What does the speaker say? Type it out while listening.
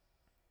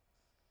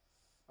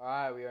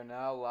Alright, we are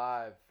now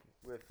live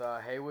with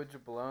Haywood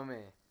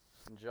Jablomi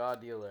and Jaw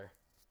Dealer.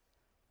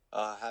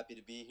 Happy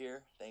to be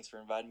here. Thanks for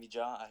inviting me,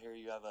 John. I hear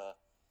you have a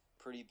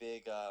pretty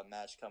big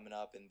match coming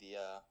up in the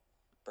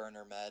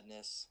Burner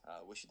Madness.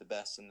 Wish you the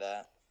best in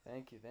that.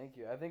 Thank you, thank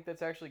you. I think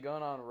that's actually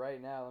going on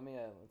right now.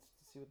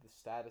 Let's see what the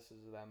status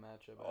is of that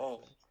matchup Oh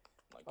actually.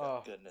 my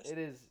Oh, goodness.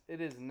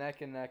 it is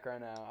neck and neck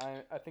right now.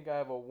 I think I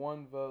have a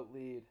 1 vote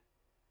lead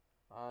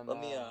on Let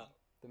me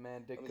the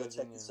man let Dick me go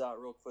check this Gozinian. out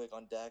real quick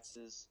on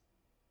Dax's.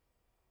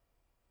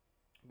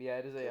 But yeah,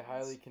 it is a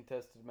highly Goodness,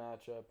 contested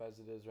matchup as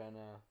it is right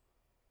now.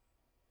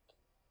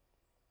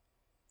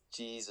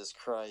 Jesus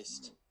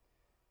Christ.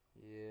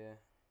 Yeah.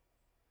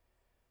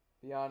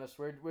 Be honest,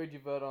 where'd you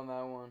vote on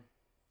that one?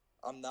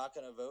 I'm not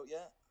gonna vote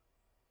yet.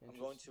 I'm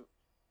going Interesting.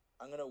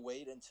 to. I'm gonna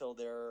wait until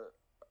there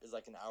is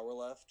like an hour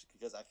left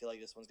because I feel like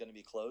this one's gonna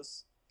be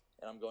close,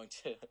 and I'm going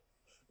to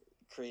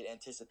create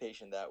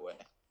anticipation that way.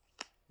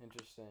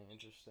 Interesting.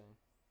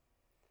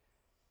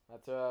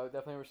 That's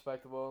definitely a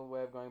respectable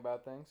way of going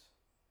about things.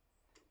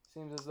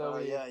 Seems as though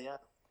we Yeah, yeah.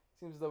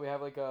 seems as though we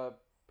have like a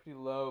pretty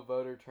low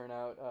voter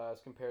turnout as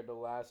compared to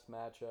last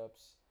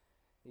matchups.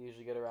 You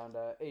usually get around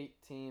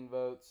 18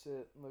 votes,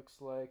 it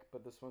looks like,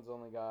 but this one's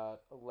only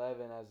got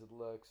 11 as it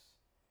looks.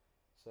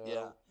 Yeah,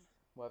 So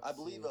we'll have to I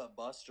believe see.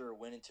 Buster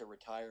went into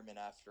retirement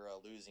after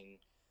losing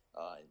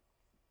uh,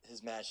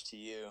 his match to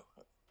you.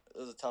 It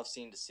was a tough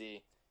scene to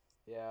see.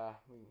 Yeah,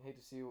 we hate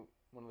to see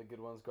one of the good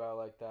ones go out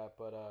like that,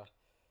 but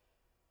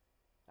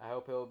I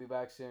hope he'll be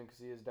back soon because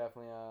he is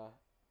definitely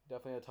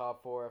a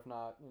top four, if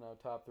not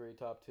top three,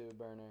 top two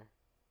burner,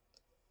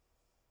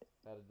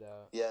 without a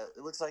doubt. Yeah,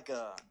 it looks like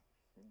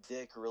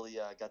Dick really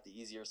got the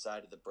easier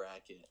side of the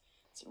bracket.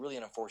 It's really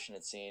an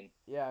unfortunate scene.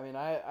 Yeah, I mean,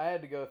 I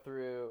had to go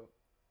through Yeah,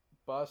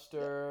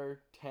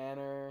 Buster,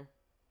 Tanner.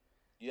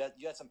 you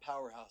had some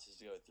powerhouses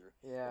to go through.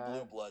 The Blue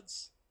Yeah,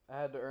 Bloods. I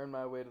had to earn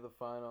my way to the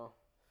final.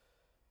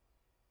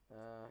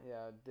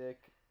 Yeah,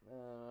 Dick.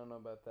 I don't know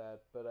about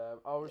that, but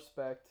I'll Yeah.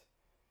 respect.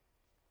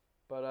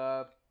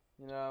 But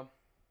you know,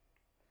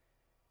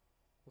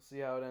 we'll see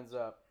how it ends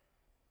up.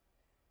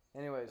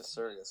 Yes, Anyways,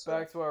 sir. Yes, sir.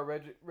 back to our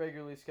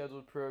regularly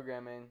scheduled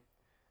programming.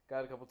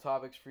 Got a couple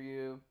topics for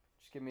you.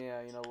 Just give me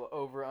a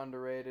over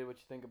underrated. What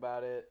you think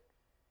about it?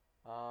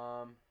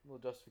 A little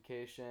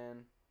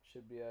justification.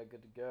 Should be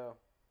good to go.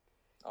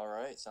 All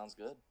right, sounds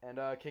good. And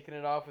kicking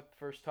it off with the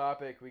first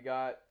topic, we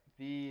got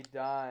the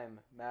Dime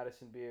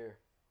Madison Beer.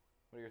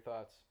 What are your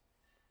thoughts?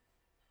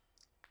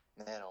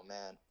 Man, oh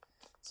man.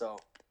 So,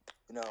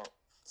 you know,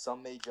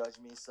 some may judge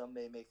me, some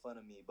may make fun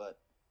of me, but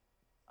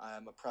I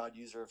am a proud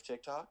user of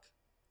TikTok.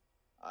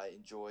 I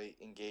enjoy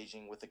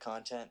engaging with the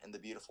content and the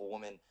beautiful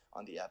woman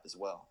on the app as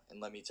well. And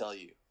let me tell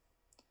you,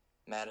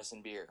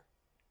 Madison Beer,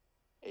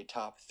 a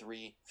top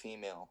 3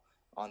 female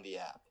on the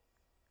app.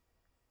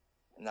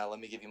 Now let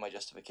me give you my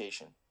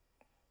justification.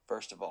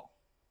 First of all,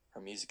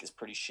 her music is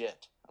pretty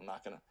shit. I'm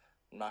not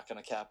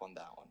gonna cap on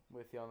that one.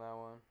 With you on that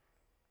one.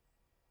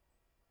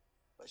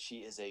 But she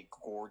is a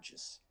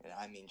gorgeous, and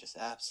I mean just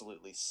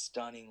absolutely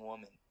stunning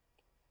woman.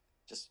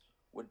 Just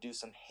would do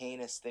some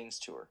heinous things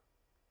to her.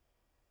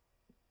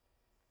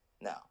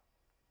 Now,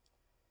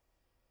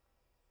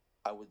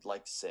 I would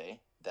like to say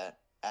that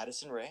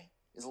Addison Rae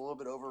is a little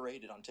bit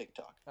overrated on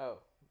TikTok. Oh,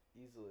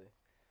 easily.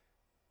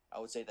 I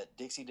would say that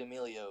Dixie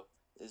D'Amelio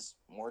is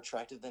more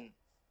attractive than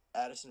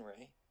Addison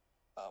Rae,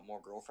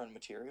 more girlfriend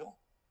material.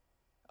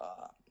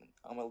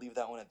 I'm gonna leave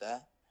that one at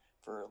that.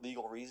 For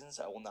legal reasons,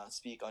 I will not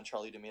speak on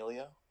Charlie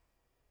D'Amelio.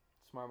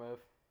 Smart move.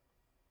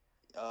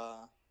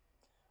 Uh,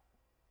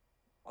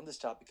 on this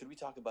topic, could we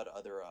talk about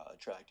other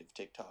attractive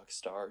TikTok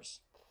stars?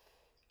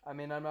 I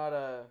mean, I'm not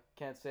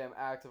can't say I'm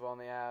active on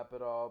the app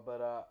at all,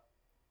 but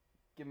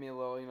give me a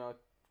little,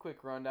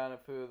 quick rundown of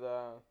who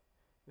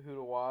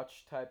to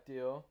watch type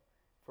deal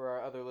for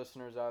our other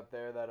listeners out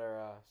there that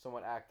are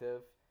somewhat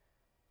active.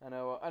 I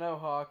know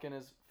Hawken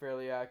is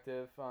fairly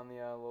active on the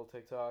little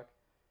TikTok.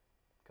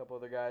 A couple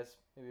other guys,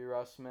 maybe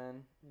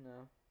Russman.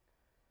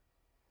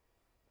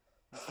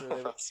 I'm sure they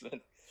would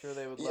Rossman. sure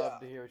they would love Yeah.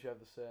 to hear what you have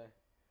to say.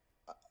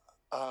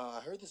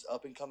 I heard this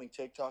up and coming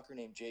TikToker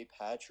named Jay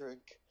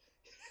Patrick.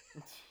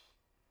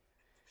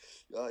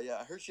 Yeah,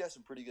 I heard she has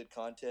some pretty good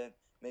content.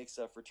 Makes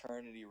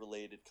fraternity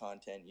related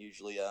content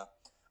usually.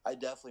 I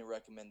definitely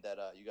recommend that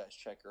you guys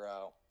check her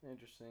out.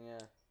 Interesting, yeah.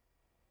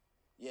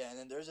 Yeah, and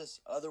then there's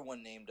this other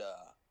one named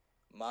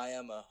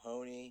Maya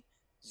Mahoney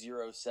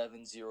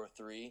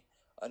 0703.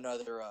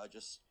 Another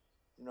just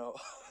you know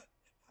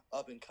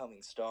up and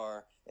coming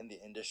star in the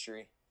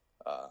industry.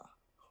 Uh,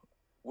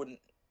 wouldn't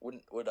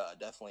wouldn't would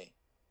definitely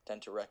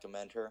tend to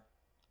recommend her.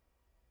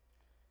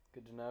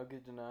 Good to know.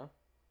 Good to know.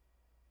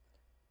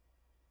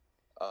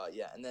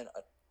 Yeah, and then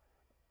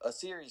on a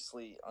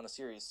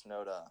serious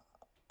note,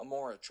 a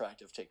more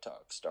attractive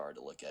TikTok star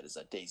to look at is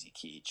Daisy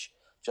Keech,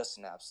 just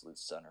an absolute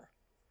stunner.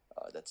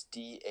 That's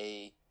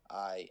DAISYKEECH.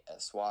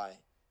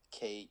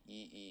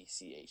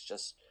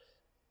 Just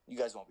you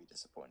guys won't be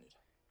disappointed.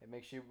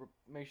 Make sure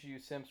you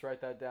simps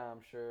write that down.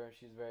 I'm sure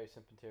she's very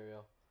simp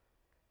material.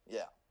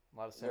 Yeah. A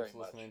lot of very Simps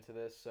much. listening to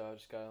this, so I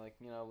just gotta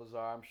Lazar.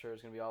 I'm sure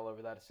is gonna be all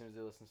over that as soon as he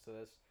listens to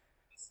this.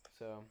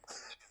 So.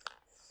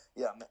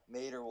 Yeah,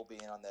 Mater will be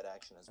in on that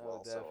action as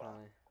well.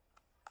 Definitely.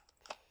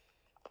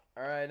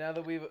 All right, now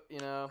that we've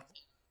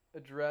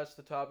addressed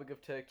the topic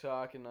of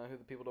TikTok and who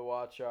the people to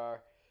watch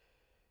are,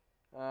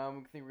 I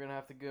think we're gonna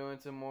have to go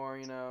into more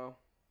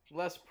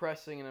less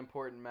pressing and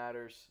important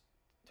matters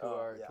to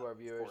our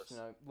viewers.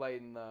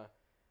 Lighten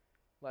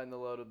the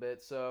load a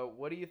bit. So,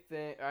 what do you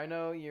think? I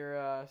know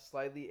you're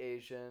slightly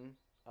Asian.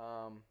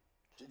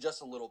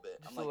 Just a little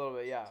bit. Just a little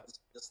bit, yeah.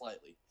 Just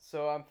slightly.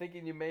 So I'm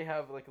thinking you may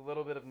have a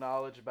little bit of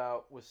knowledge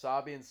about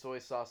wasabi and soy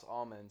sauce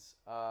almonds.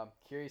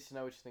 Curious to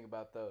know what you think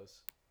about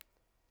those.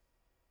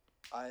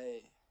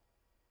 I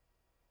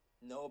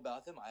know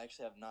about them. I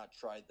actually have not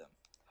tried them.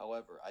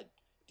 However, I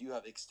do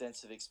have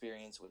extensive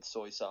experience with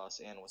soy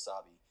sauce and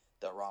wasabi,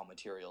 the raw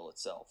material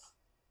itself.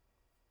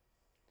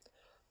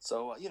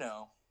 So,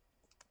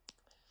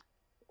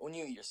 when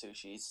you eat your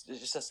sushi, it's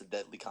just a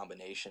deadly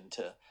combination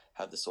to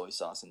have the soy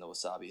sauce and the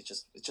wasabi.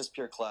 It's just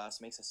pure class,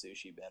 makes the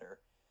sushi better.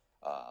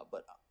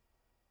 But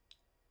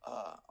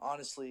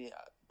honestly,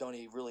 I don't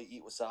really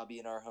eat wasabi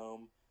in our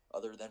home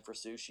other than for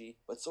sushi.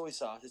 But soy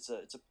sauce, it's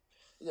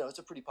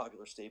a pretty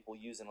popular staple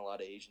used in a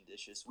lot of Asian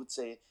dishes. Would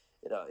say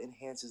it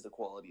enhances the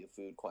quality of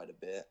food quite a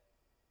bit.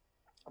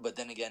 But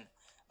then again,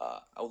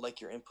 I would like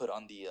your input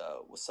on the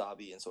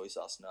wasabi and soy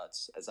sauce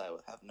nuts, as I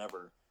have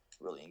never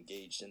really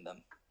engaged in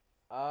them.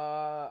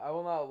 I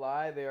will not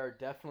lie, they are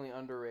definitely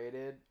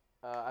underrated.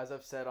 As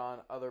I've said on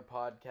other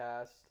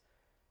podcasts,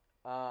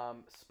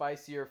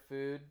 spicier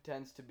food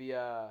tends to be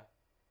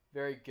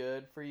very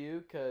good for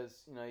you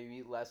because you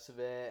eat less of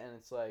it, and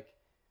it's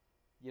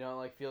you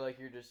don't feel like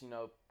you're just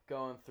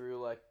going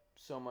through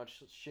so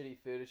much shitty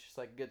food. It's just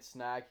a good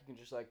snack. You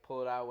can just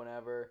pull it out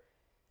whenever,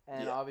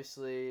 and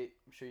obviously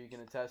I'm sure you can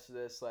attest to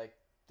this.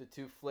 The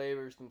two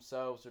flavors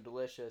themselves are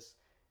delicious,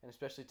 and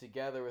especially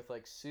together with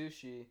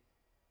sushi,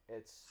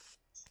 it's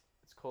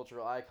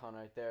cultural icon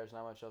right there. There's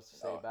not much else to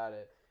say about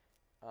it.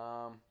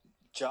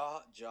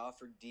 Ja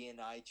for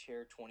DNI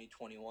chair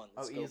 2021.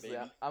 Let's go, easily.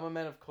 baby. I'm a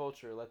man of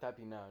culture. Let that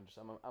be known.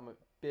 I'm a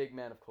big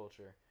man of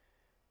culture.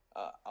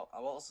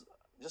 I'm also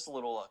just a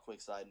little quick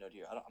side note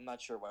here. I'm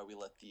not sure why we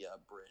let the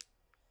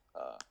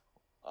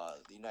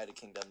the United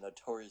Kingdom,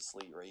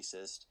 notoriously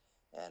racist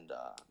and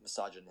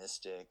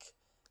misogynistic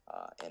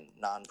and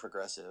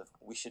non-progressive.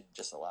 We should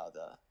just allow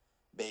the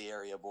Bay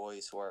Area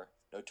boys, who are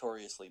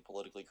notoriously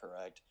politically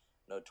correct,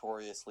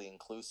 notoriously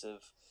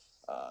inclusive,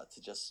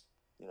 to just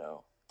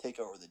take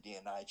over the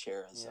DNI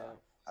chair as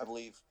I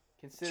believe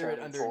consider it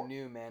under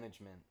new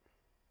management.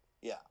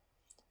 Yeah,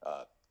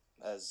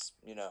 as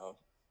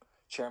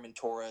Chairman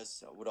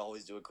Torres would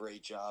always do a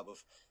great job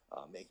of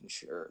making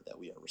sure that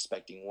we are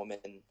respecting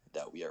women,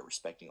 that we are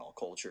respecting all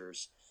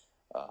cultures,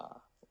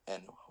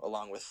 and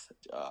along with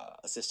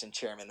Assistant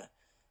Chairman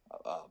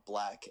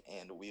Black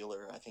and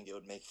Wheeler, I think it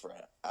would make for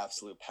an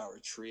absolute power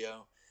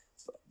trio.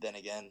 But then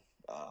again,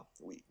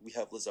 we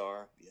have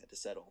Lazar. We had to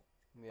settle.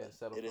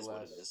 It is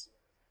what it is.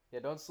 Yeah,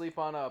 don't sleep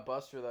on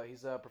Buster though.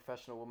 He's a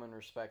professional woman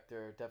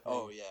respecter.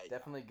 Definitely.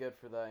 Definitely good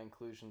for the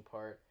inclusion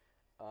part.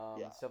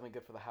 It's definitely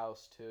good for the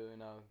house too.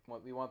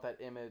 We want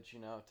that image,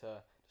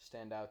 to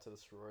stand out to the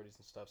sororities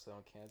and stuff, so they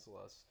don't cancel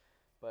us.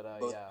 But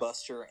both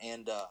Buster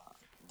and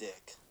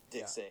Dick.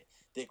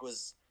 Dick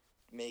was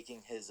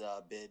making his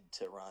bid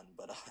to run,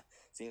 but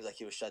seems like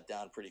he was shut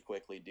down pretty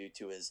quickly due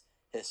to his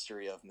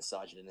history of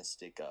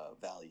misogynistic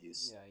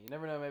values. Yeah, you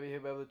never know. Maybe he'll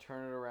be able to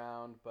turn it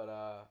around, but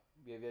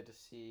we have yet to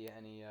see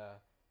any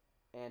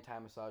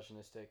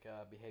anti-misogynistic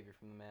behavior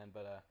from the man.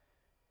 But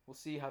we'll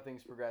see how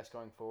things progress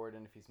going forward,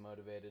 and if he's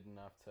motivated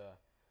enough to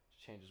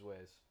change his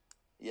ways.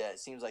 Yeah, it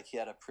seems like he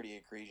had a pretty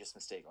egregious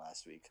mistake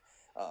last week,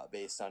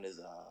 based on his.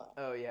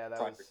 Oh yeah, that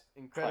was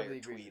incredibly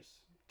egregious.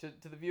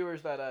 To the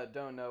viewers that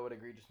don't know what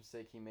egregious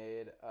mistake he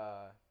made,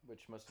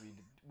 which most of you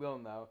will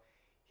know,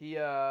 he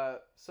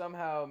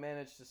somehow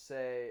managed to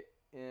say,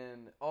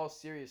 in all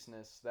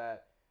seriousness,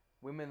 that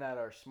women that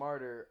are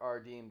smarter are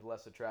deemed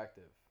less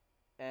attractive,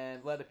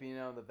 and let it be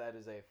known that that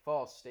is a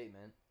false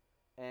statement.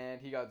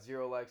 And he got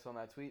 0 likes on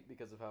that tweet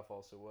because of how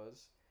false it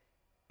was.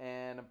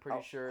 And I'm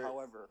pretty sure.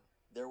 However,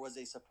 there was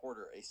a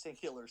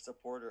singular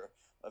supporter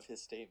of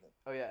his statement.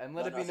 Oh yeah, and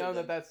let it be known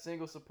that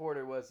single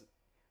supporter was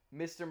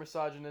Mr.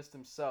 Misogynist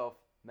himself,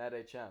 Matt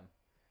HM.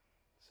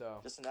 So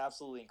just an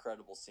absolutely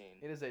incredible scene.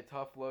 It is a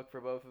tough look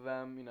for both of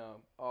them.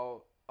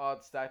 All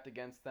odds stacked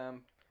against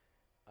them.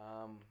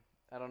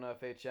 I don't know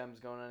if HM's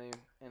going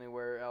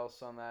anywhere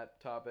else on that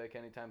topic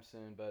anytime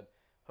soon, but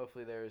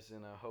hopefully there's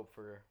hope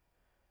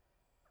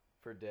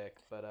for Dick.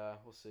 But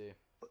we'll see.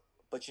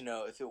 But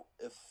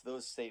if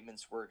those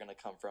statements were going to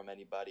come from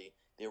anybody,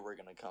 they were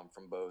going to come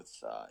from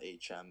both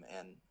HM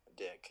and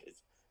Dick.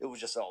 It was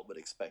just all but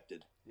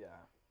expected. Yeah,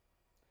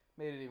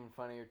 made it even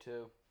funnier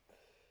too.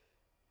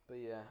 But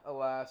yeah,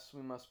 alas,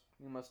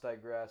 we must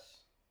digress.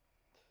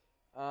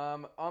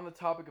 On the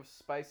topic of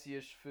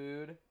spicy-ish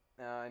food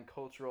and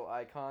cultural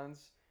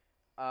icons,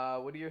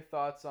 what are your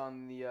thoughts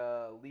on the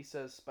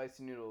Lisa's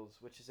spicy noodles,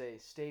 which is a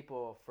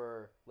staple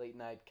for late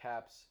night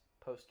Caps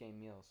post game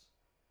meals?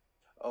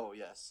 Oh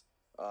yes.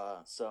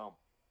 So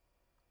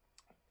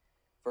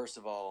first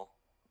of all,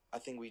 I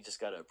think we just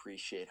got to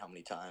appreciate how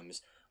many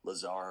times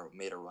Lazar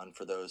made a run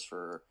for those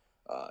for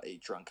a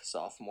drunk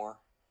sophomore.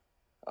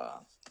 Uh,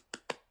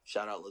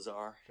 Shout out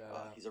Lazar. Shout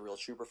out. He's a real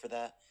trooper for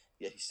that.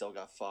 Yet he still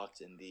got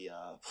fucked in the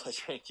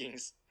pledge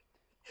rankings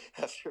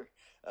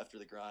after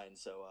the grind.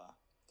 So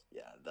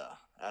yeah, the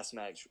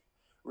Asthmatics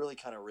really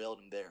kind of railed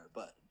him there.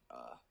 But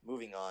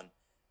moving on,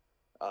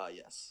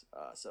 yes.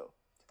 So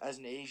as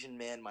an Asian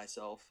man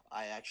myself,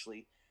 I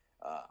actually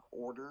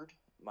ordered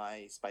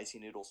my spicy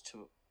noodles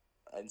to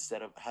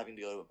instead of having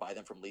to go buy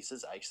them from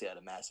Lisa's. I actually had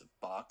a massive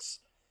box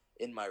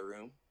in my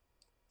room.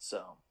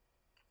 So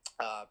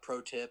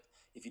pro tip: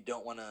 if you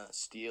don't want to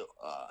steal,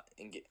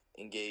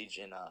 engage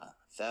in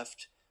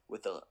theft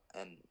with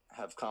and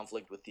have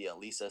conflict with the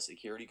Lisa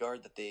security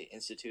guard that they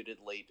instituted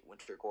late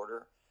winter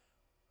quarter,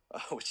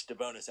 which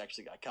DeBonis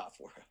actually got caught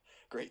for.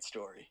 Great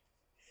story.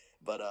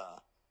 But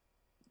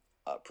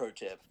pro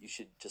tip: you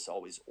should just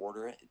always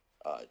order it.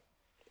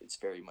 It's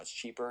very much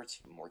cheaper.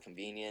 It's more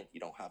convenient. You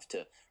don't have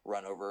to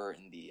run over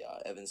in the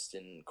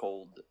Evanston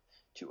cold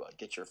to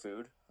get your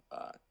food.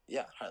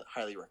 Yeah,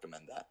 highly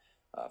recommend that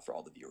for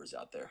all the viewers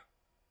out there.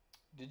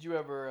 Did you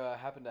ever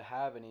happen to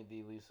have any of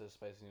the Lisa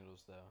spicy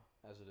noodles though,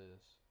 as it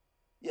is?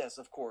 Yes,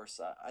 of course.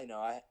 I know.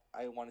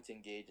 I wanted to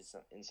engage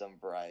in some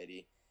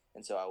variety,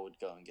 and so I would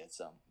go and get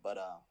some. But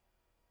I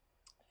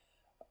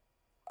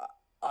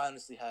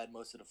honestly had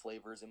most of the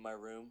flavors in my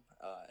room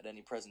at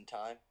any present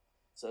time,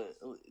 so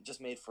it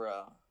just made for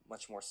a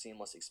much more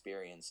seamless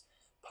experience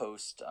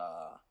post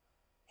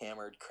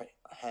hammered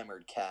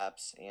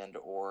caps and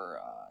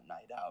or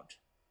night out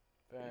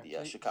Fair. in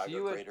the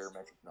Chicago greater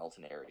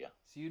metropolitan area.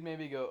 So you'd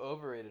maybe go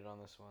overrated on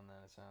this one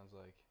then, it sounds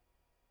like.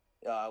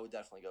 Yeah, I would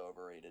definitely go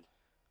overrated.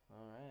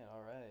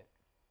 All right.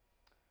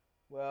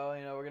 Well,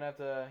 we're going to have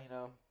to,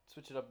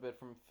 switch it up a bit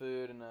from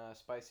food and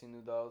spicy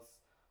noodles.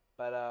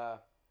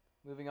 But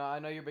moving on, I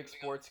know you're a big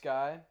sports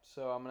guy,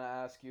 so I'm going to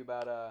ask you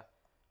about a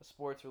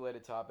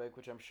sports-related topic,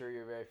 which I'm sure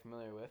you're very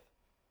familiar with.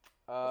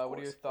 What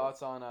are your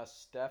thoughts on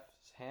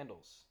Steph's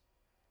handles?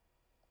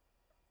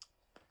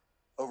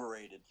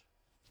 Overrated.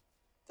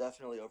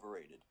 Definitely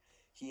overrated.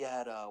 He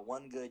had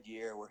one good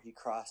year where he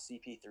crossed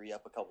CP3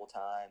 up a couple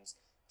times.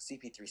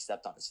 CP3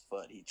 stepped on his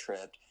foot. He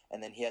tripped.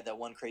 And then he had that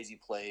one crazy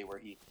play where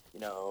he,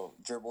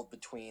 dribbled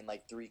between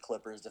like 3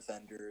 Clippers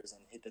defenders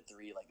and hit the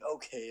 3. Like,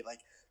 okay,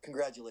 like,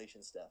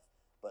 congratulations, Steph.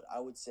 But I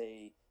would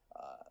say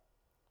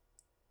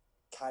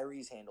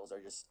Kyrie's handles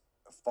are just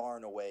far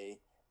and away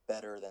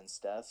better than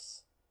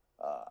Steph's.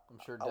 I'm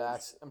sure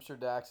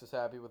Dax is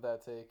happy with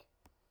that take.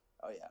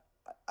 Oh, yeah.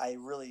 I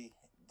really,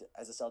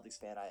 as a Celtics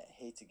fan, I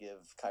hate to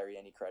give Kyrie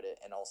any credit,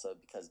 and also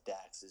because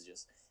Dax is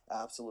just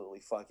absolutely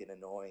fucking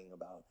annoying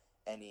about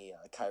any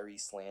Kyrie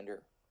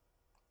slander.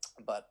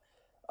 But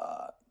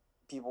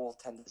people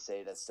tend to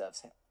say that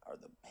Steph's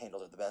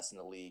handles are the best in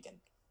the league, and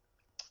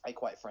I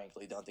quite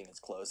frankly don't think it's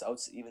close. I would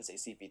even say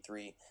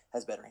CP3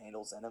 has better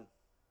handles than him.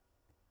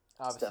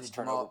 Obviously,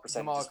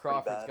 Jamal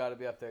Crawford's got to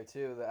be up there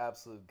too. The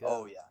absolute goat.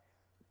 Oh yeah,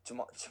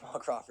 Jamal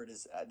Crawford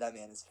is that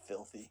man is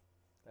filthy.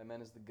 That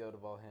man is the goat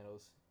of all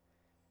handles.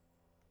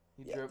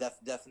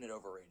 Definite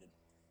overrated.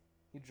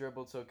 He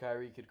dribbled so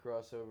Kyrie could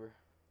cross over.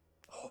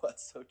 Oh,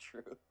 that's so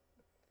true.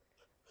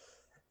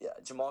 Yeah,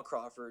 Jamal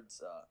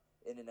Crawford's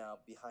in and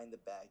out behind the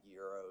back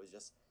Euro is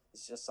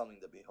just something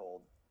to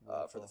behold.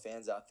 For the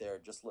fans out there,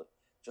 just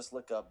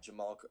look up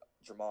Jamal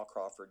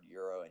Crawford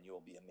Euro, and you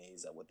will be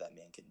amazed at what that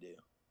man can do.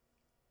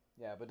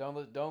 Yeah, but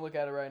don't look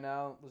at it right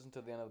now. Listen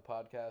to the end of the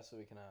podcast so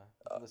we can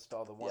list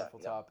all the wonderful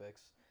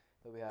topics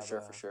that we have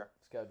for sure.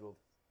 scheduled.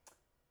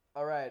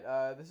 All right,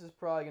 this is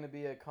probably going to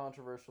be a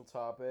controversial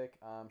topic.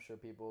 I'm sure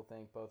people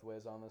think both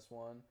ways on this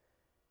one.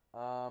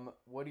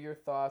 What are your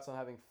thoughts on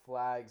having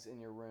flags in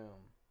your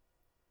room?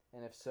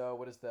 And if so,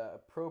 what is the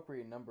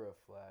appropriate number of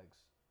flags?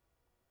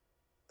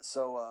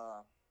 So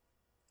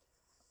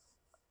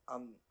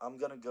I'm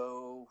gonna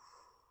go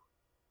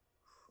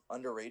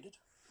underrated,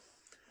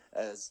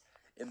 as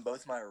in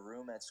both my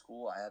room at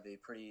school I have a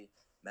pretty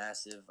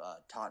massive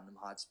Tottenham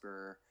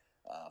Hotspur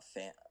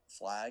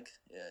flag.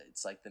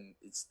 It's like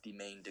it's the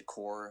main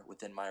decor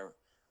within my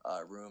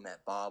room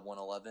at Bob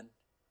 111.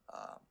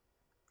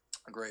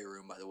 A great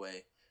room, by the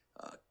way.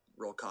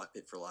 Roll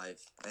cockpit for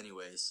life.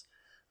 Anyways,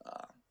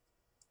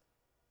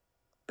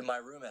 in my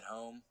room at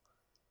home,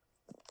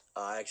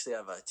 I actually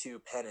have 2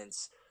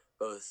 pennants,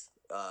 both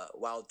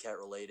Wildcat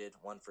related.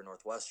 One for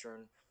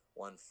Northwestern,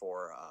 one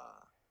for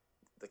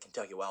the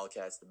Kentucky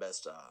Wildcats, the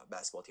best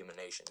basketball team in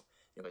the nation.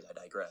 Anyways, I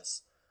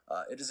digress.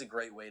 It is a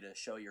great way to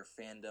show your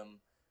fandom,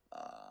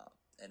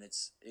 and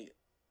it's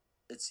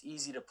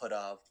easy to put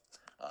up.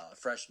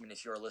 Freshmen,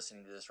 if you're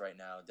listening to this right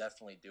now,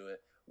 definitely do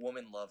it.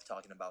 Women love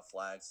talking about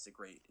flags.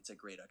 It's a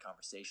great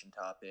conversation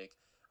topic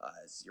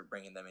as you're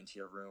bringing them into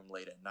your room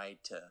late at night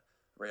to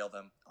rail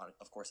them.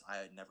 Of course, I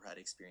had never had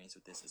experience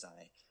with this as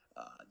I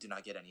do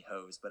not get any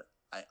hose, but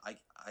I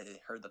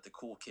heard that the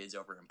cool kids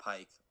over in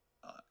Pike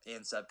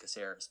and Seb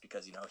Caceres,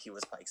 because he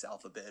was Pike's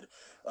alpha bid.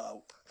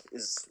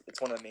 It's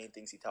one of the main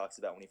things he talks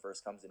about when he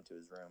first comes into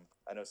his room.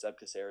 I know Seb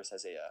Caceres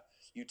has a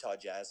Utah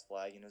Jazz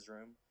flag in his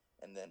room,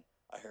 and then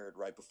I heard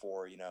right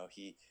before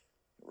he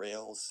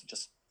rails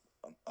just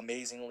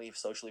amazingly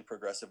socially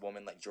progressive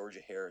woman like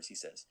Georgia Harris. He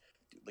says,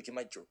 "Dude, look at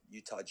my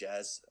Utah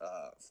Jazz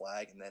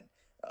flag," and then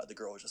the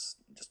girl just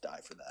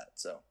died for that.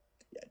 So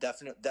yeah,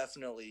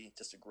 definitely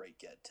just a great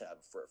get to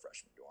have for a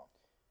freshman dorm.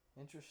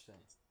 Interesting.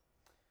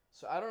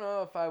 So I don't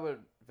know if I would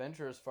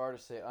venture as far to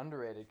say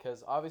underrated,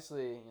 because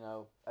obviously,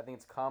 I think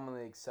it's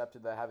commonly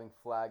accepted that having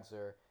flags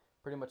are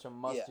pretty much a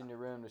must in your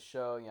room to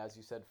show, as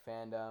you said,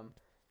 fandom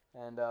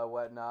and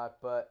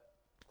whatnot. But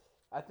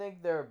I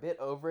think they're a bit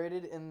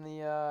overrated in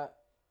the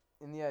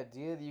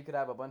idea that you could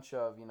have a bunch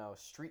of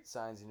street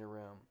signs in your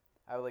room.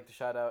 I would like to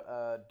shout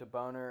out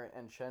DeBoner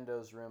and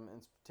Chendo's room in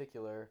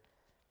particular.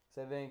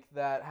 So I think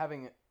that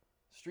having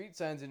street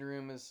signs in your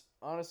room is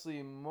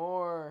honestly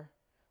more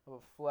of a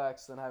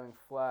flex than having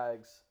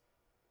flags.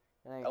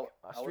 I think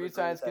street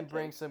signs can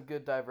bring some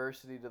good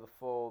diversity to the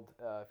fold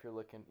if you're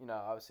looking.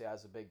 Obviously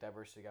as a big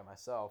diversity guy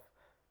myself,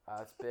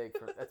 that's big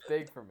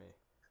for me.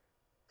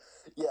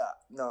 Yeah,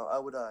 no, I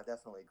would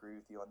definitely agree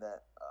with you on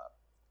that.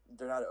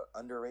 They're not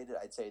underrated.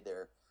 I'd say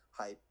they're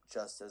hyped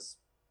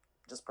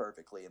just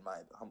perfectly, in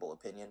my humble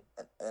opinion.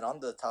 And on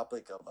the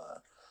topic of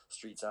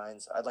street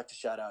signs, I'd like to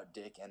shout out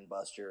Dick and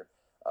Buster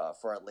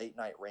for our late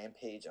night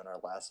rampage on our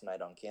last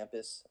night on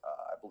campus.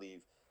 I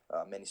believe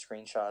many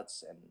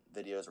screenshots and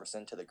videos were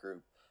sent to the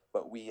group,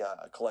 but we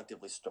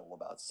collectively stole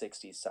about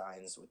 60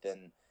 signs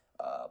within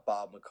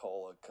Bob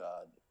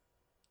McCulloch,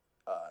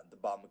 the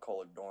Bob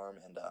McCulloch dorm,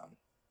 and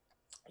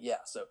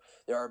yeah, so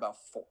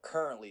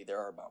currently there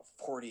are about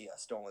 40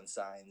 stolen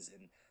signs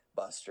in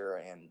Buster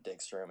and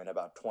Dick's room, and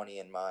about 20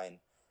 in mine.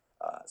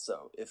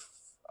 So if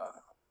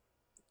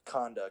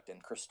Conduct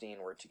and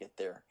Christine were to get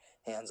their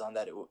hands on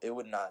that, it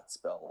would not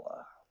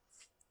spell.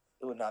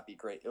 It would not be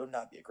great. It would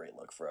not be a great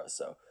look for us.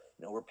 So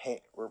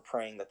we're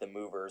praying that the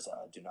movers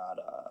do not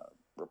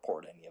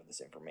report any of this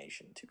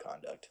information to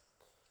Conduct.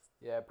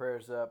 Yeah,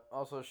 prayers up.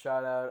 Also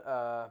shout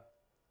out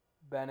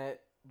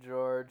Bennett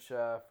George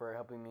for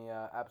helping me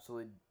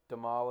absolutely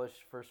demolish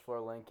First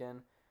Floor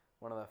Lincoln.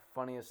 One of the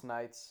funniest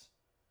nights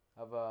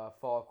of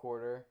fall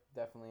quarter.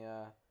 Definitely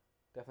a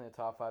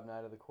top 5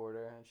 night of the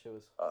quarter. And shit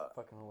was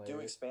fucking hilarious. Do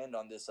expand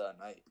on this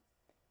night.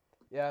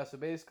 Yeah, so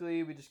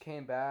basically we just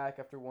came back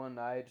after one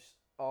night, just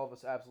all of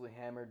us absolutely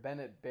hammered.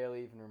 Bennett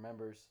barely even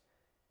remembers.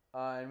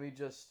 And we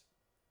just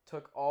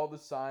took all the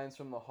signs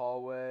from the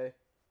hallway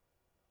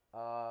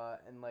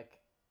and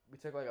we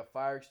took like a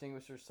fire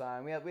extinguisher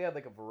sign. We had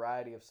like a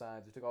variety of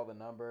signs. We took all the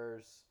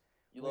numbers.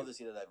 You love to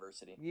see the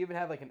diversity. We even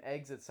had like an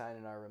exit sign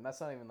in our room.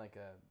 That's not even like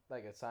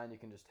a sign you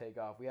can just take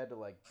off. We had to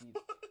like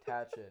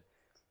detach it.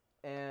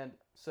 And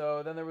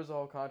so then there was a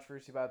whole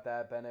controversy about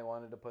that. Bennett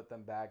wanted to put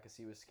them back because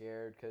he was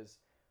scared because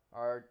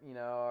our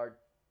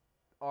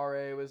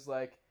RA was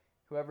like,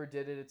 whoever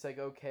did it, it's like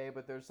okay,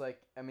 but there's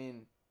like, I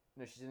mean,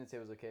 no, she didn't say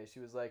it was okay. She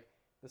was like,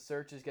 the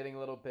search is getting a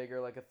little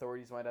bigger, like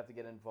authorities might have to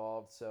get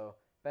involved. So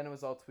Bennett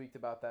was all tweaked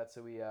about that.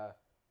 So we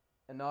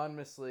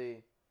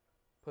anonymously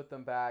put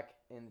them back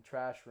in the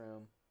trash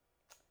room,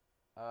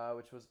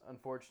 which was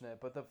unfortunate.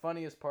 But the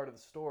funniest part of the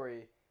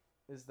story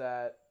is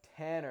that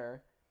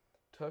Tanner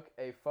took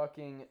a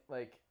fucking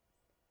like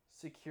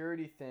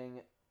security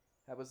thing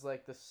that was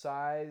like the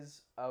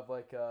size of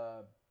like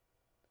a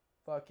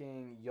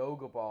fucking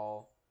yoga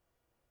ball.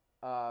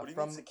 What do you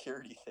mean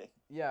security thing?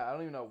 Yeah, I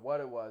don't even know what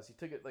it was. He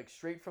took it like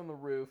straight from the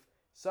roof,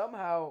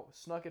 somehow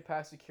snuck it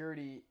past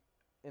security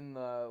in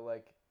the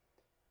like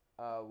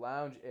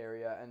lounge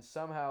area, and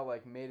somehow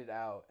like made it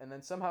out, and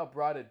then somehow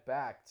brought it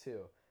back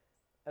too.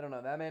 I don't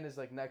know. That man is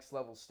like next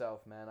level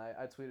stealth, man.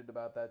 I tweeted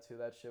about that too.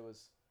 That shit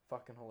was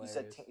fucking hilarious.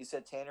 You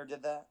said Tanner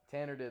did that?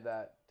 Tanner did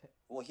that.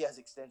 Well, he has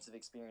extensive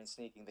experience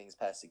sneaking things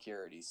past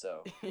security,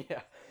 so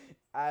yeah,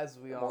 as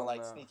we all more like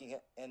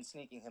know.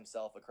 sneaking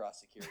himself across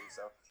security.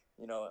 So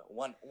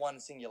one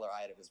singular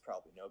item is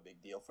probably no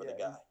big deal for the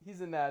guy.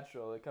 He's a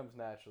natural. It comes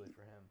naturally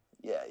for him.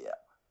 Yeah.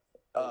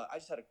 I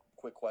just had a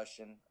quick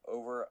question: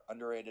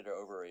 underrated or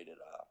overrated?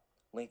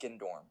 Lincoln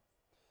dorm.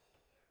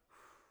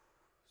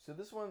 So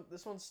this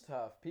one's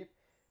tough.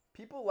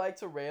 People like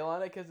to rail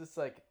on it because it's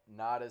like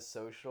not as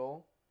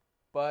social,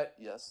 but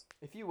yes,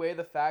 if you weigh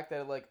the fact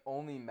that it like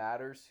only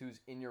matters who's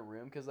in your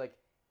room, because like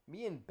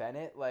me and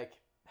Bennett like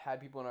had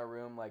people in our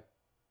room like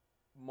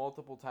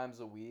multiple times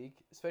a week,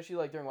 especially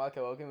like during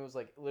Wildcat Welcome. It was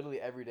like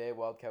literally every day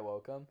Wildcat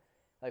Welcome.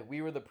 Like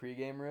we were the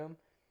pregame room.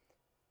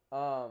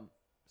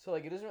 So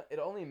like it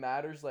only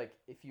matters like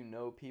if you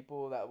know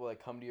people that will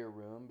like come to your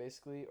room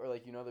basically, or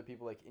like the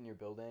people like in your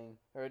building,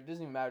 or it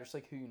doesn't even matter, just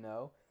like who you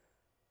know.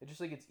 It's just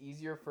like it's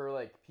easier for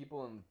like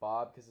people in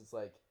Bob because it's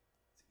like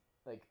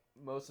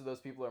most of those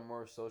people are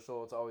more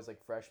social. It's always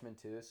like freshmen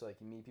too, so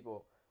like you meet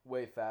people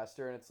way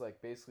faster, and it's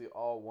like basically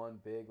all one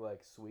big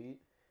like suite.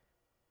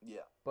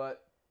 Yeah.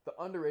 But the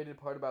underrated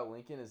part about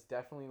Lincoln is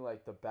definitely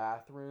like the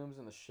bathrooms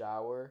and the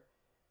shower.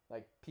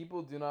 Like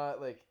people do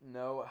not like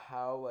know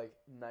how like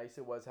nice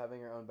it was having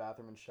your own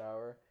bathroom and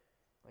shower.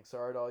 Like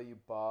sorry to all you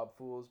Bob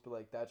fools, but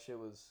like that shit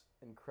was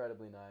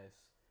incredibly nice.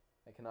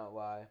 I cannot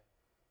lie.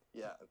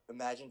 Yeah,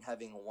 imagine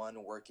having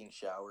one working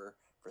shower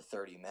for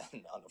 30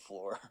 men on the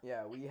floor.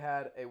 Yeah, we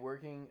had a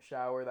working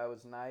shower that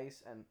was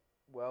nice and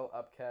well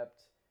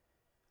upkept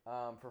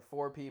for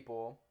 4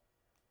 people,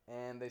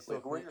 and they still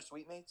Wait, who were your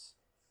suite mates?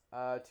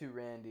 2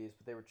 Randys,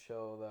 but they were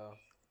chill though.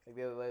 Like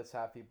they let us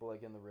have people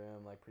like in the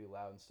room, like pretty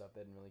loud and stuff.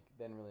 They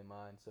didn't really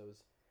mind, so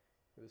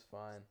it was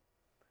fine.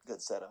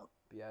 Good setup.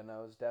 But yeah, no,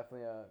 it was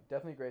definitely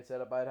a great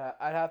setup.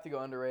 I'd have to go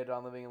underrated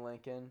on living in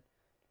Lincoln,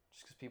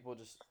 just because people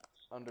just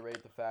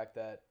underrate the fact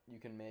that you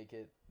can make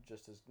it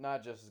just as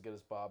not just as good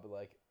as Bob, but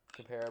like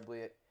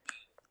comparably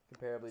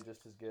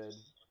just as good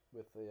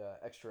with the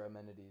extra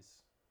amenities.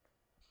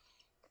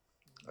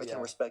 I can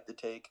Yeah, respect the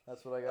take.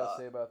 that's what I gotta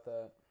say about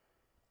that.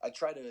 I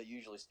try to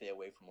usually stay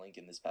away from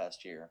Lincoln this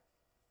past year,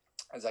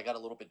 as I got a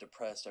little bit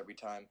depressed every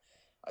time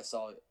I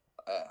saw.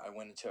 I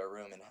went into a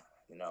room and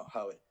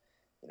how it,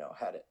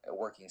 had a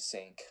working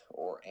sink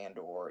or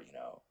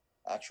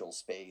actual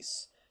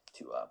space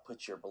to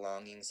put your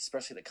belongings,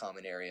 especially the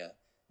common area.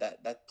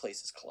 That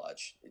place is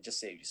clutch. It just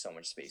saves you so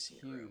much space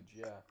It's in your room.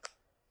 huge, yeah.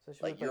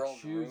 Especially Like with your like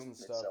own shoes room and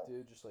stuff, itself.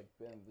 dude. Just like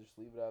bam, just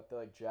leave it out there.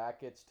 Like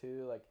jackets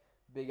too, like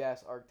big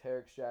ass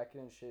Arc'teryx jacket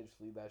and shit.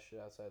 Just leave that shit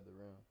outside the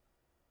room.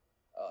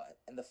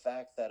 And the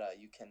fact that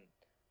you can,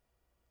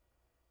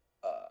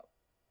 uh,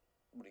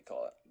 what do you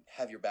call it?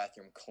 Have your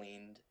bathroom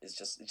cleaned is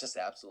just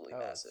absolutely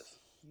massive.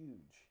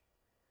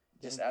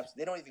 It's huge.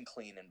 They don't even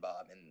clean in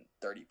Bob, and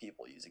 30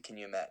 people use it. Can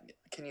you imagine?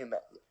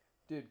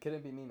 Dude,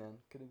 couldn't be me, man.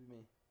 Couldn't be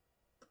me.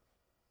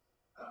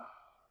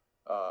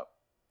 Uh,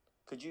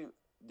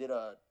 did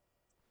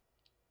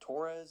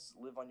Torres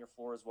live on your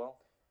floor as well?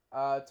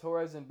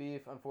 Torres and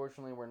Beef,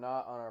 unfortunately, were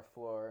not on our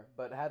floor.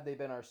 But had they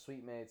been our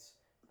suite mates,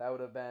 that would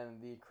have been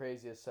the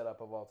craziest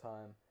setup of all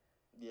time.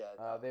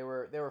 Yeah. They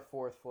were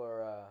fourth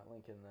floor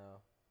Lincoln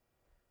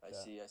though. I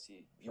see.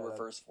 You shout were out.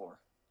 first floor.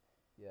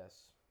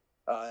 Yes.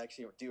 I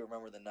actually do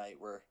remember the night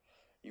where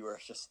you were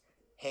just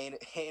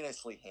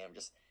heinously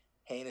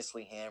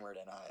hammered,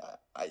 and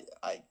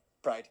I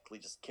practically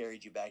just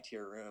carried you back to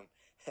your room.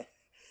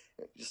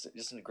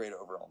 just a great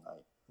overall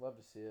night. Love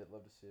to see it.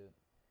 Love to see it.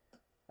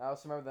 I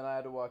also remember that I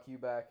had to walk you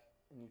back,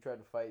 and you tried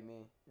to fight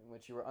me,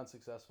 which you were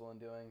unsuccessful in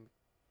doing.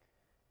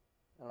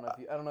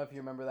 I don't know if you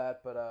remember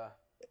that, but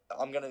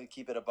I'm gonna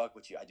keep it a buck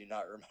with you. I do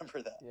not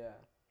remember that. yeah,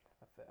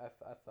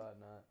 I thought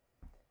not.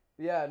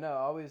 But yeah, no,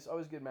 always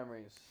good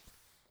memories.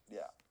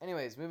 Yeah.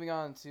 Anyways, moving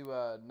on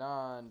to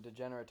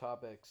non-degenerate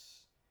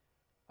topics.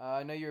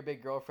 I know you're a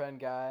big girlfriend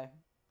guy.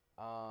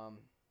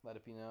 Let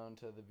it be known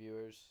to the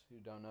viewers who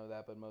don't know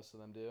that, but most of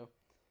them do.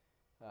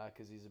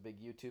 Because he's a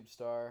big YouTube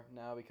star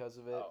now because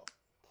of it. Oh.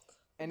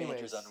 Anyways,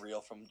 Major's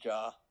unreal from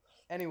Ja.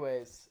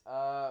 Anyways,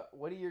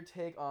 what are your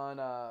take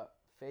on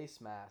face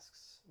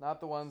masks?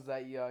 Not the ones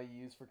that you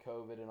use for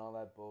COVID and all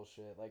that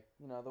bullshit. Like,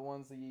 the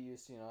ones that you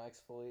use to,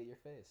 exfoliate your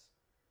face.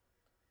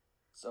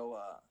 So,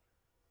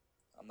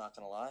 I'm not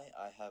gonna lie.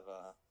 I have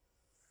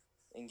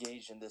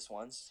engaged in this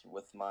once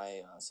with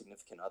my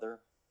significant other,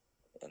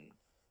 and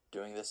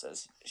doing this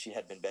as she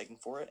had been begging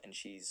for it, and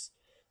she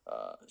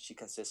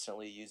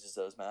consistently uses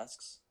those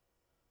masks.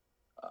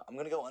 I'm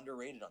gonna go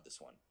underrated on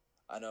this one.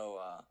 I know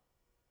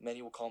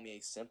many will call me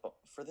a simp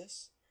for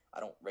this. I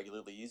don't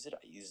regularly use it.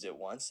 I used it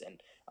once,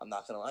 and I'm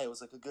not gonna lie, it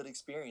was like a good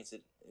experience.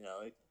 It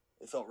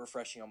felt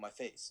refreshing on my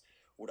face.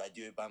 Would I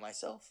do it by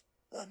myself?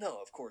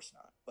 No, of course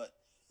not. But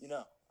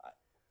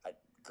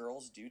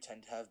girls do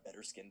tend to have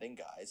better skin than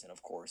guys, and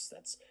of course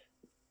that's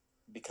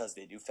because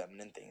they do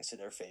feminine things to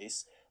their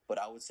face. But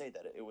I would say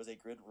that it was a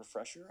good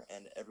refresher,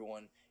 and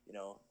everyone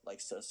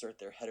likes to assert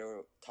their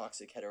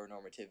toxic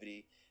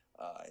heteronormativity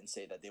and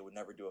say that they would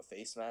never do a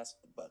face mask.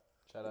 But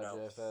Shout out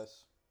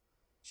JFS.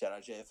 Shout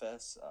out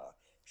JFS.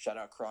 Shout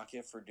out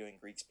Crockett for doing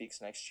Greek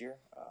Speaks next year.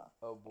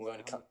 Oh boy,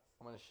 I'm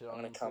gonna shit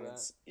on him for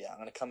that. I'm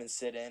gonna come and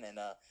sit in and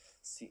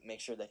make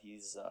sure that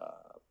he's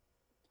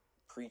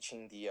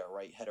preaching the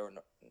right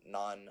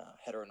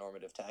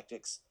non-heteronormative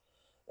tactics.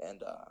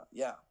 And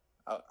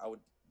I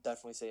would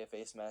definitely say a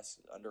face mask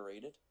is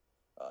underrated.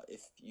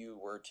 If you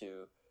were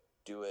to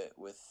do it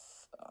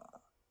with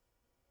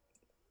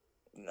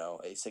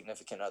a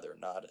significant other,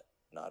 not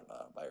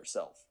by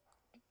yourself.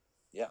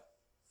 Yeah.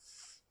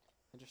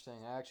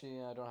 Interesting. I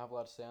don't have a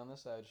lot to say on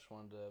this. I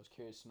was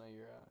curious to know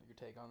your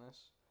take on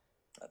this.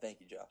 Thank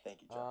you, Joe.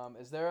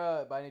 Is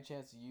there by any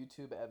chance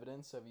YouTube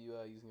evidence of you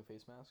using a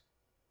face mask?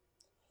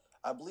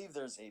 I believe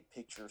there's a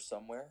picture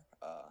somewhere.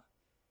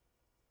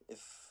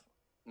 If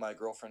my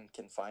girlfriend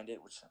can find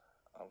it, which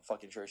I'm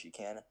fucking sure she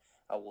can,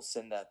 I will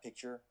send that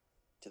picture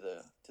to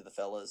the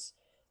fellas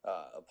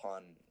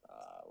upon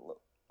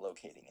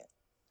locating it.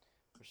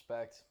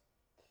 Respect.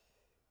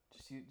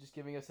 Just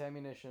giving us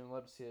ammunition.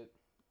 Love to see it.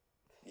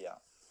 Yeah.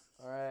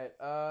 All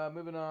right.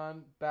 Moving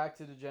on. Back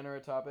to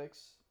degenerate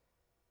topics.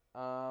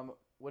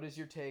 What is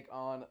your take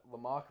on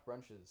Lamaque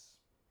brunches?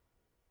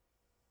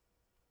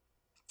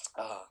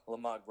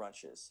 Lamaque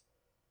brunches.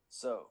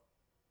 So,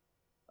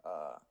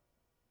 Uh,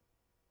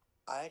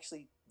 I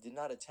actually did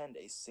not attend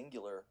a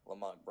singular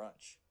Lamont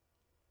brunch.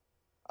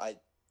 I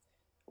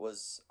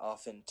was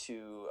often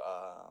too.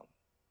 Uh,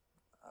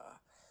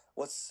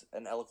 what's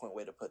an eloquent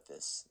way to put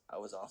this? I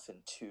was often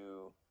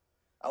too.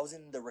 I was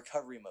in the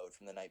recovery mode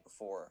from the night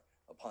before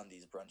upon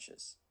these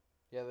brunches.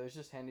 Yeah, there's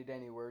just handy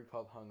dandy word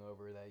called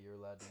hungover that you're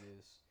allowed to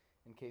use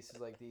in cases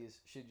like these,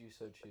 should you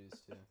so choose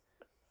to.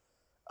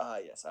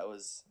 Yes, I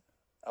was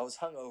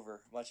hungover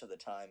much of the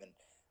time, and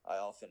I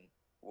often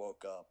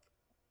woke up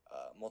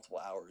multiple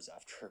hours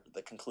after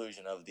the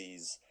conclusion of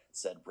these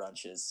said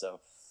brunches. So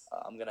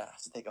I'm gonna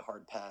have to take a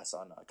hard pass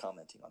on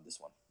commenting on this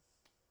one.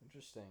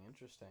 Interesting,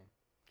 interesting.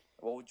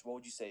 What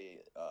would you say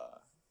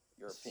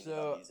your opinion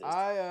on So these is?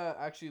 I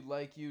actually,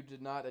 like you,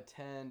 did not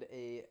attend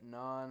a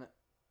non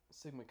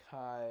Sigma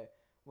Chi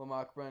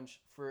Lamach brunch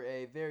for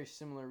a very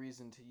similar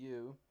reason to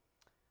you,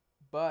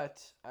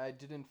 but I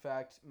did in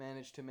fact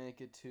manage to make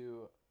it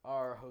to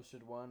our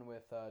hosted one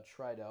with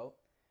Tridelt.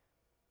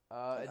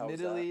 And how was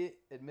that?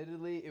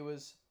 Admittedly, it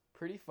was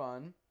pretty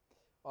fun.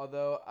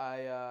 Although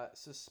I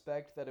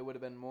suspect that it would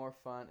have been more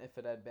fun if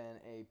it had been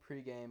a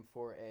pregame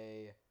for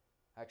a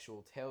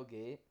actual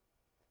tailgate,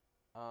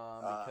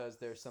 because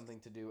there's something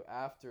to do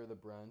after the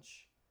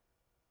brunch.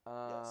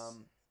 Yes.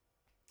 Um,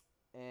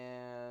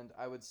 and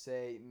I would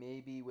say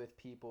maybe with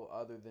people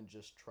other than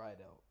just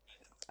Tridelt.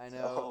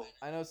 Oh,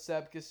 I know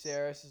Seb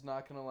Caceres is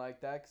not gonna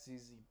like that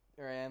because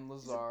and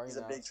Lazar, he's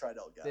a big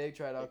Tridel guy. big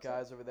Tridelt Big Tridel.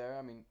 guys over there.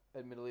 I mean,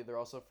 admittedly, they're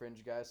also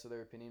fringe guys, so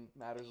their opinion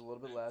matters a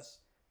little bit less.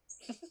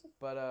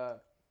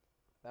 But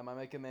that might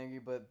make him angry.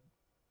 But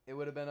it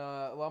would have been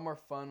a lot more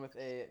fun with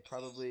a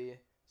probably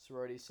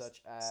sorority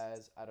such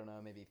as, I don't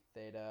know, maybe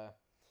Theta,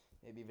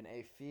 maybe even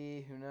A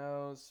Phi, who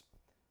knows.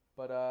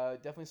 But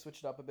definitely switch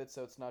it up a bit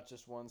so it's not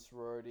just one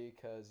sorority,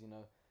 because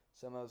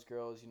some of those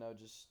girls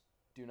just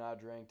do not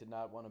drink, did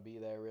not want to be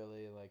there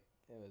really. Like,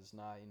 it was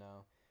not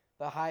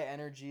the high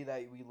energy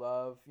that we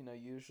love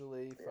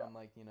usually Yeah. from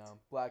like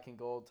black and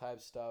gold type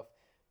stuff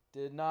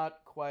did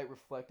not quite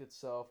reflect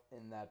itself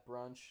in that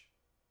brunch.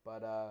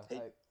 But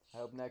Hey, I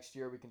hope next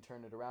year we can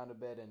turn it around a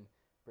bit and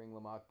bring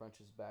Lamach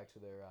brunches back to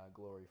their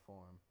glory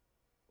form.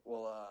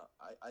 well,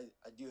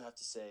 I do have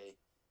to say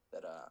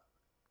that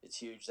it's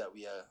huge that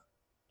we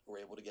were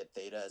able to get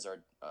Theta as our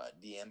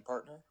DM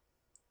partner.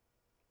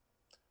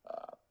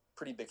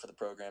 Pretty big for the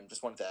program.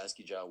 Just wanted to ask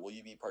you, Joe, will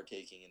you be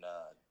partaking in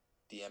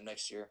DM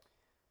next year?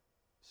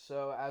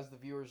 So, as the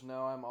viewers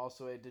know, I'm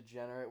also a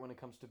degenerate when it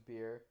comes to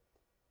beer.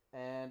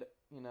 And,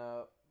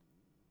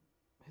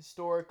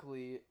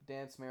 historically,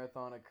 Dance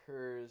Marathon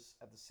occurs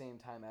at the same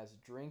time as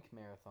Drink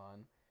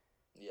Marathon,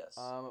 Yes,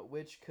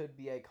 which could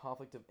be a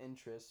conflict of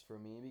interest for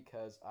me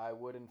because I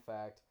would, in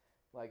fact,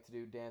 like to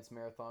do Dance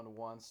Marathon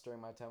once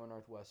during my time at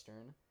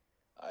Northwestern,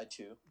 I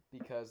too.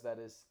 because that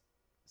is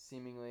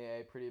seemingly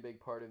a pretty big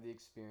part of the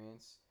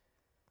experience.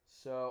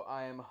 So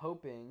I am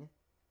hoping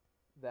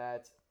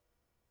that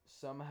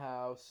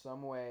somehow,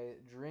 some way,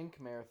 Drink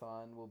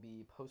Marathon will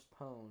be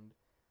postponed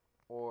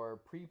or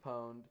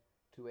preponed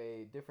to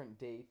a different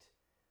date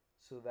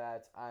so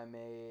that I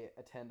may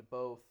attend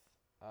both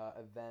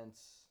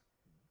events,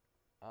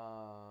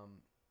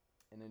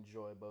 and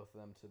enjoy both of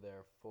them to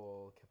their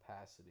full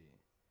capacity.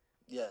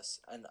 Yes,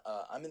 and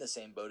I'm in the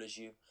same boat as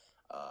you.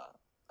 Uh,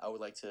 I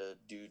would like to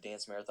do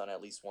Dance Marathon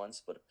at least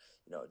once, but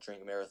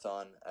Drink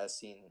Marathon, as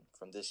seen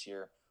from this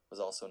year, was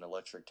also an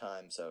electric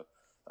time. So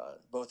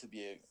both would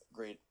be a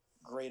great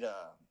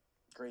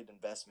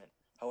investment.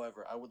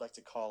 However, I would like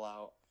to call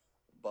out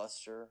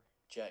Buster,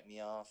 Jack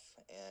Me Off,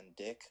 and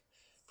Dick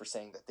for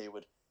saying that they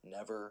would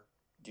never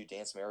do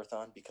Dance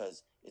Marathon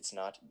because it's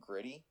not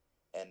gritty.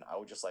 And I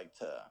would just like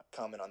to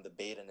comment on the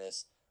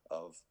beta-ness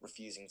of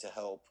refusing to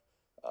help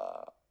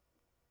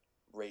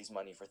raise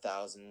money for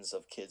thousands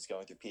of kids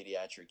going through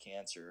pediatric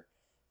cancer,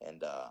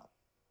 and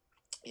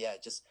yeah,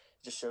 it just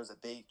shows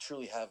that they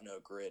truly have no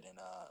grit in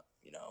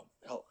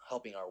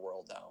helping our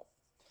world out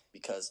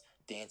because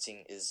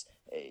dancing is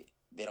a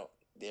they don't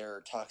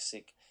their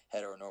toxic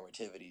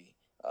heteronormativity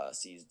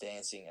sees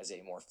dancing as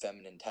a more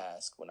feminine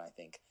task when I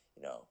think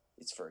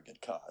it's for a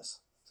good cause.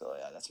 So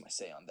yeah, that's my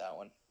say on that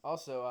one.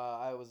 Also,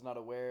 I was not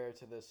aware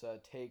to this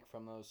take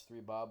from those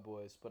three Bob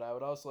boys, but I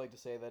would also like to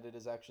say that it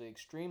is actually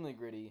extremely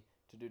gritty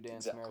to do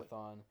Dance Exactly.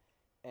 Marathon,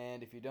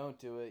 and if you don't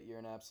do it, you're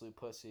an absolute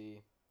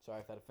pussy. Sorry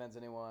if that offends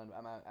anyone.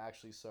 I'm not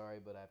actually sorry,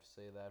 but I have to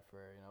say that for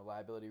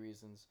liability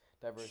reasons,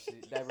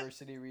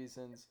 diversity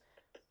reasons.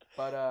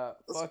 But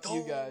Let's fuck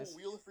you go guys,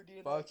 Wheeler for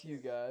DNA fuck you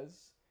kid.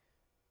 guys.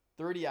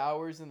 30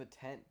 hours in the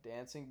tent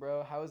dancing,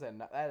 bro. How is that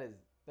not? That is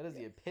Yeah,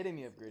 the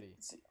epitome of gritty.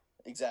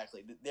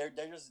 exactly. They're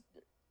just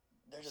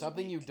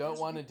Something you weak. They're don't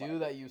just want to weak do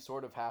minded. that you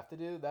sort of have to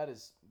do. That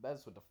is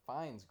what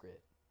defines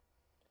grit.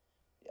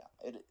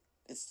 Yeah,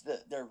 it's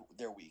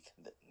they're weak.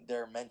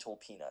 They're mental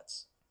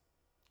peanuts.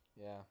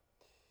 Yeah.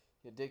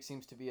 Yeah, Dick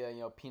seems to be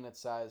a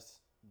peanut-sized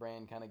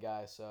brain kind of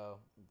guy, so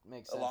it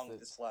makes sense Along with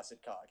that his flaccid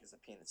cock is a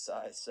peanut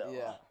size. So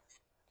yeah,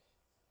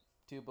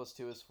 2 +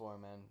 2 is 4,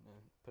 man.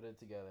 Put it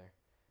together.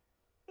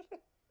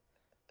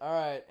 All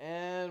right,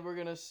 and we're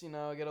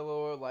gonna, get a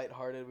little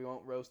lighthearted. We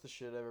won't roast the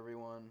shit out of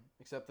everyone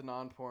except the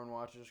non-porn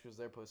watchers because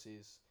they're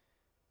pussies.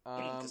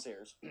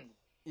 Casares.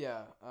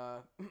 Yeah.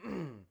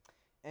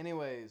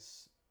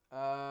 Anyways,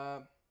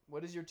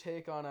 what is your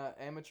take on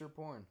amateur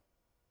porn?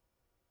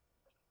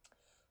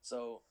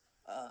 So,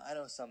 I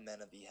know some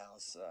men of the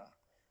house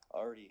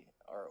already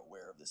are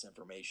aware of this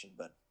information,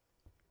 but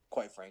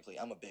quite frankly,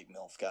 I'm a big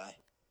MILF guy.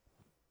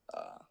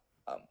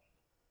 I'm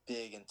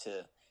big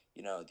into,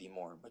 the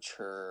more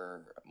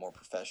mature, more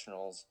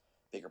professionals,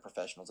 bigger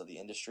professionals of the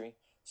industry.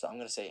 So I'm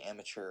going to say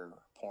amateur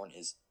porn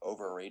is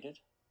overrated.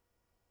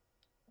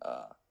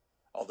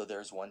 Although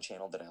there's one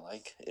channel that I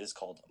like, it is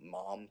called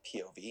Mom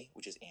POV,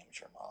 which is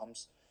amateur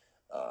moms.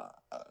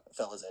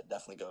 Fellas, I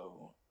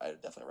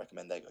definitely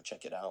recommend that. Go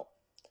check it out.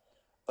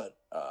 But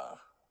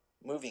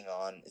moving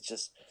on, it's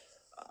just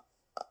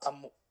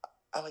I'm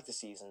I like the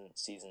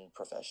seasoned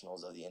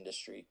professionals of the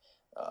industry.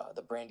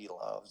 The Brandy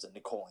Loves, the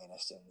Nicole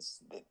Anistons.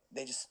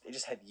 They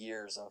just had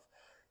years of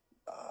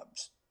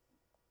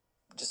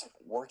just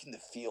working the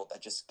field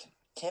that just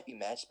can't be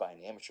matched by an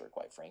amateur,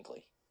 quite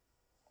frankly.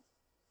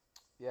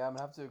 Yeah, I'm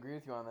gonna have to agree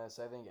with you on this.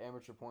 I think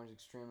amateur porn is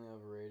extremely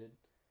overrated.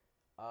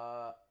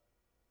 Uh,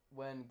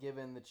 when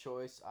given the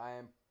choice, I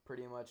am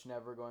pretty much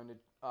never going to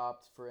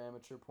opt for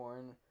amateur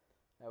porn.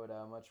 I would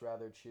much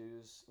rather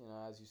choose,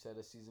 as you said,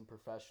 a seasoned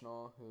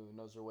professional who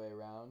knows their way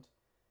around,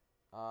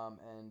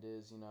 and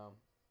is,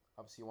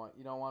 obviously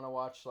you don't want to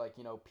watch like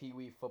Pee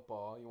Wee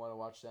football. You want to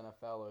watch the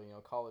NFL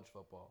or college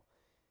football.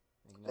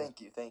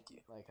 Thank you.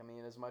 Like I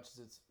mean, as much as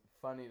it's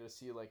funny to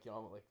see like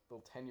like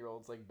little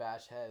 10-year-olds like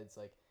bash heads,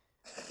 like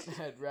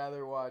I'd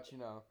rather watch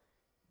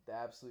the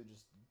absolute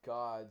just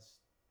gods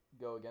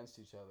go against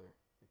each other.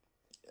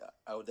 Yeah,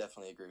 I would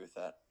definitely agree with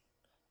that.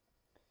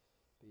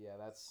 But yeah,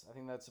 I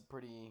think that's a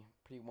pretty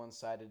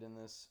one-sided in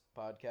this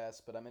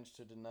podcast. But I'm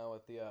interested to know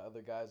what the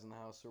other guys in the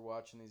house are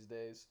watching these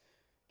days,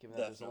 given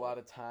that there's a lot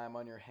of time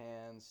on your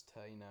hands to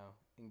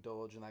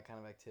indulge in that kind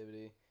of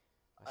activity.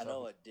 I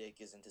know a Dick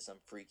is into some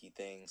freaky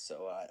things,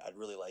 so I'd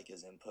really like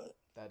his input.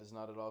 That does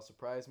not at all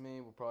surprise me.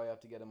 We'll probably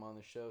have to get him on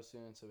the show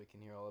soon so we can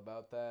hear all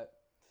about that.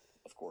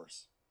 Of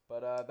course.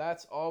 But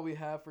that's all we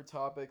have for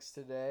topics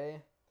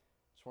today.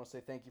 Just want to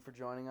say thank you for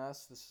joining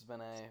us. This has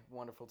been a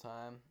wonderful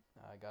time.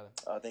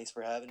 Thanks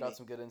for having me. Got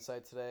some good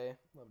insight today.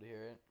 Love to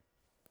hear it.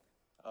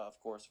 Of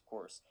course.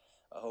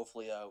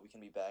 Hopefully, we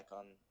can be back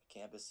on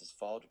campus this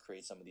fall to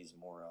create some of these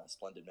more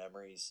splendid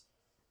memories.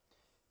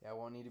 Yeah, I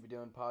won't need to be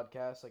doing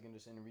podcasts. I can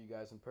just interview you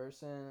guys in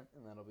person,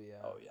 and that'll be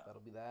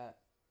that'll be that.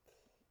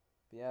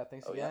 But yeah,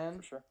 thanks again. Yeah,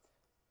 for sure.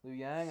 Liu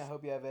Yang, I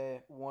hope you have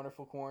a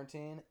wonderful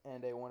quarantine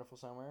and a wonderful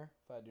summer.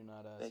 If I do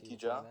not Thank see you,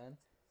 John. Then.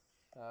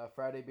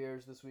 Friday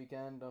beers this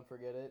weekend. Don't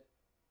forget it.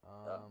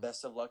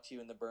 Best of luck to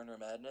you in the Burner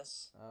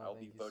Madness. I'll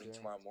be voting sir.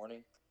 Tomorrow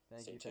morning.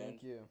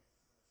 Thank you.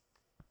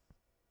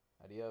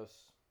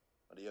 Adios.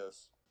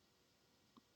 Adios.